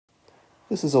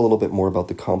This is a little bit more about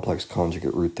the complex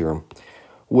conjugate root theorem,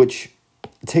 which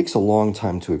takes a long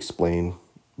time to explain,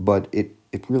 but it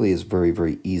really is very,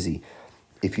 very easy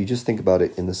if you just think about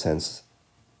it in this sense.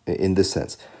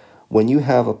 When you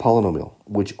have a polynomial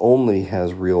which only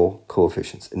has real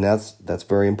coefficients, and that's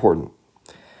very important.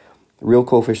 Real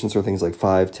coefficients are things like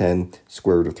 5, 10,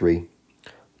 square root of 3.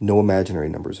 No imaginary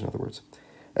numbers, in other words.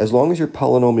 As long as your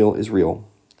polynomial is real,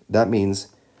 that means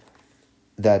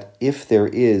that if there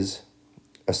is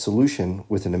a solution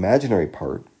with an imaginary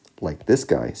part, like this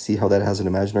guy, see how that has an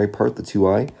imaginary part, the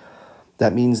 2i?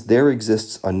 That means there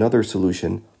exists another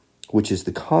solution, which is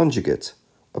the conjugate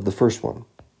of the first one.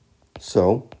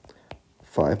 So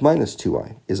 5 minus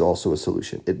 2i is also a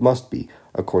solution. It must be,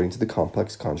 according to the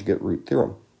complex conjugate root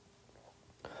theorem.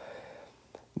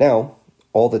 Now,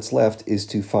 all that's left is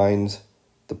to find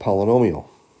the polynomial.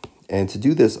 And to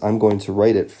do this, I'm going to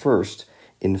write it first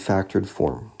in factored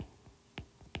form.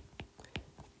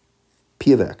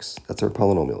 P of x, that's our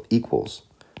polynomial, equals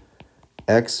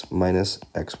x minus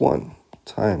x1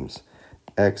 times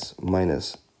x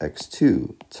minus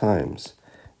x2 times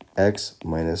x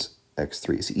minus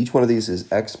x3. So each one of these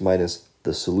is x minus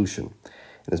the solution.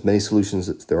 And as many solutions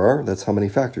as there are, that's how many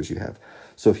factors you have.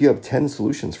 So if you have 10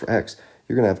 solutions for x,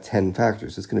 you're going to have 10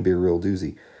 factors. It's going to be a real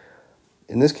doozy.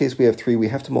 In this case, we have 3. We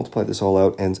have to multiply this all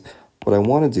out. And what I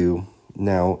want to do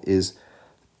now is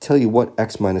tell you what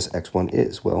x minus x1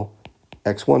 is. Well,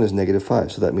 x1 is negative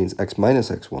 5. So that means x minus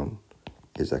x1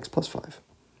 is x plus 5.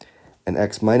 And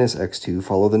x minus x2,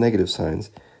 follow the negative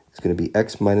signs, is going to be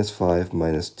x minus 5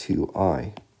 minus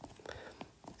 2i.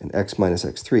 And x minus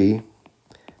x3,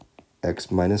 x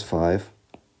minus 5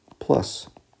 plus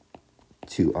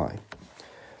 2i.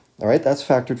 All right, that's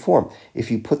factored form. If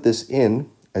you put this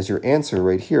in as your answer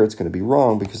right here, it's going to be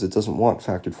wrong because it doesn't want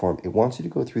factored form. It wants you to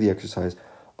go through the exercise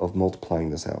of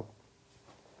multiplying this out.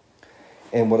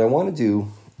 And what I want to do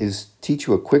is teach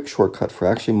you a quick shortcut for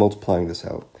actually multiplying this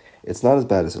out. It's not as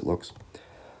bad as it looks.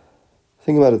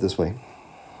 Think about it this way.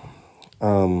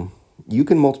 You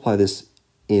can multiply this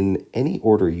in any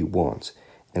order you want.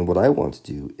 And what I want to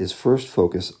do is first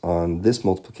focus on this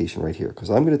multiplication right here, because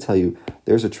I'm going to tell you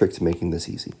there's a trick to making this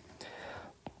easy.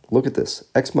 Look at this,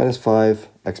 x minus 5,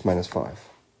 x minus 5,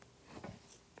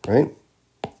 right?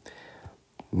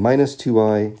 Minus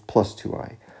 2i plus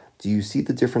 2i. Do you see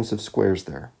the difference of squares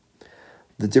there?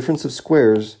 The difference of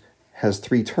squares has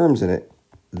 3 terms in it.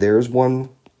 There's one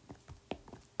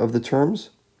of the terms,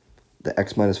 the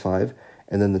x minus 5,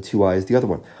 and then the 2i is the other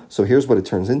one. So here's what it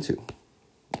turns into.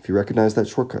 If you recognize that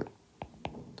shortcut.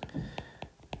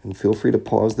 And feel free to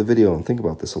pause the video and think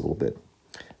about this a little bit.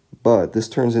 But this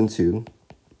turns into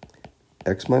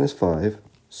x minus 5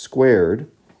 squared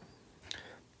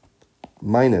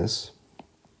minus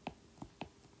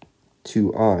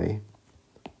 2i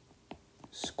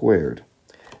squared.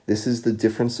 This is the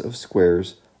difference of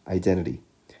squares identity,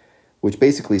 which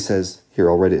basically says, here,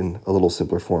 I'll write it in a little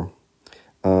simpler form.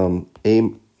 Can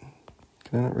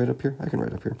I not write up here? I can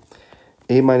write up here.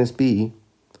 A minus b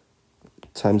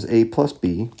times a plus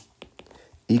b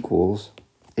equals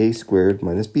a squared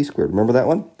minus b squared. Remember that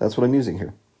one? That's what I'm using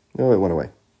here. Oh, it went away.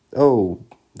 Oh,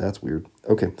 that's weird.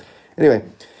 Okay. Anyway,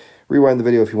 rewind the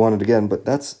video if you want it again, but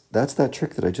that's that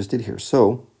trick that I just did here.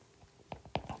 So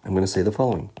I'm going to say the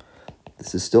following.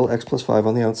 This is still x plus 5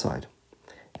 on the outside.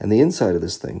 And the inside of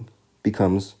this thing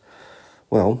becomes,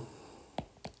 well,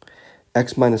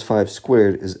 x minus 5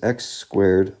 squared is x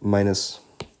squared minus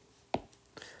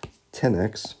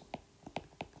 10x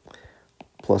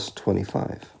plus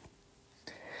 25.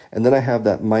 And then I have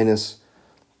that minus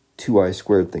 2i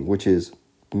squared thing, which is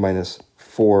minus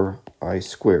 4i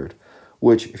squared,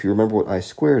 which, if you remember what I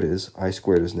squared is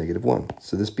negative 1.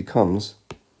 So this becomes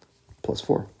plus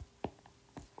 4.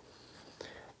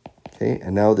 Okay,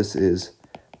 and now this is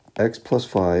x plus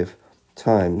 5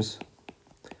 times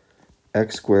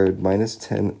x squared minus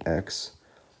 10x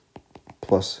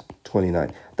plus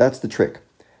 29. That's the trick.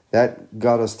 That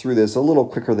got us through this a little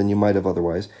quicker than you might have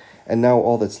otherwise. And now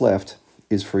all that's left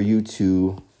is for you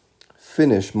to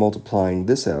finish multiplying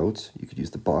this out. You could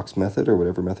use the box method or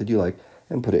whatever method you like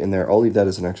and put it in there. I'll leave that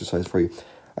as an exercise for you.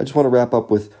 I just want to wrap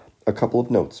up with a couple of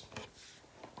notes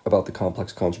about the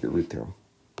complex conjugate root theorem.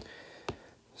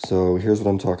 So here's what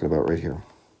I'm talking about right here.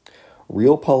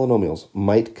 Real polynomials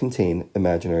might contain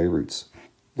imaginary roots,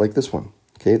 like this one.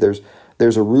 Okay, there's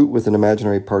a root with an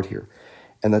imaginary part here.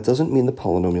 And that doesn't mean the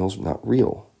polynomial's not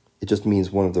real. It just means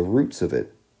one of the roots of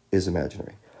it is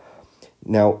imaginary.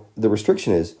 Now, the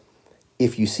restriction is,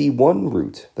 if you see one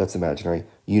root that's imaginary,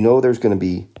 you know there's going to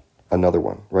be another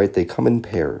one, right? They come in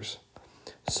pairs.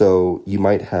 So you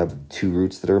might have 2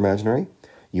 roots that are imaginary.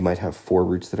 You might have 4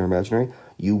 roots that are imaginary.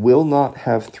 You will not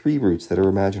have 3 roots that are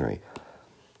imaginary.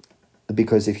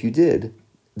 Because if you did,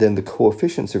 then the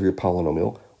coefficients of your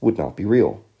polynomial would not be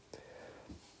real.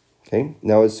 Okay?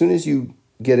 Now, as soon as you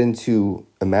get into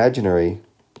imaginary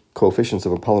coefficients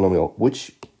of a polynomial,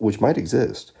 which might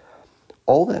exist,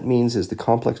 all that means is the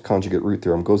complex conjugate root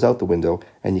theorem goes out the window,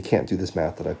 and you can't do this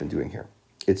math that I've been doing here.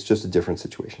 It's just a different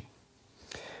situation.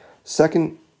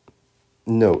 Second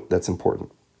note that's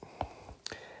important.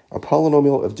 A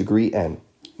polynomial of degree n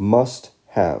must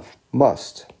have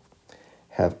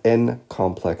n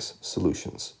complex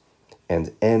solutions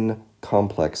and n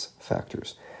complex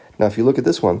factors. Now, if you look at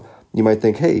this one, you might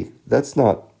think, hey, that's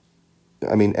not,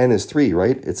 I mean, n is 3,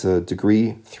 right? It's a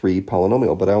degree 3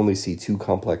 polynomial, but I only see 2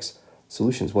 complex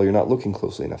solutions. Well, you're not looking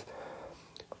closely enough.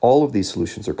 All of these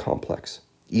solutions are complex.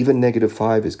 Even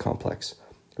 -5 is complex.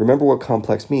 Remember what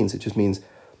complex means. It just means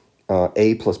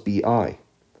a plus bi.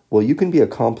 Well, you can be a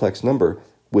complex number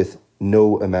with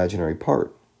no imaginary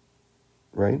part,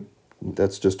 right?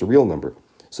 That's just a real number.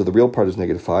 So the real part is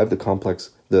 -5,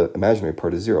 the imaginary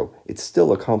part is 0. It's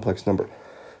still a complex number.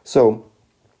 So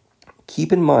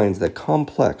keep in mind that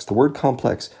complex, the word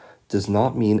complex, does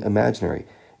not mean imaginary.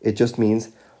 It just means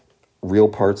real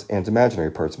parts and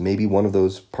imaginary parts. Maybe one of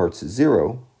those parts is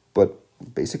 0, but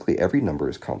basically every number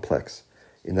is complex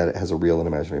in that it has a real and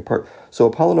imaginary part. So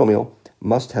a polynomial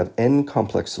must have n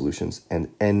complex solutions and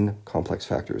n complex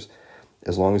factors,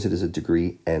 as long as it is a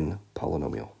degree n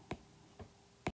polynomial.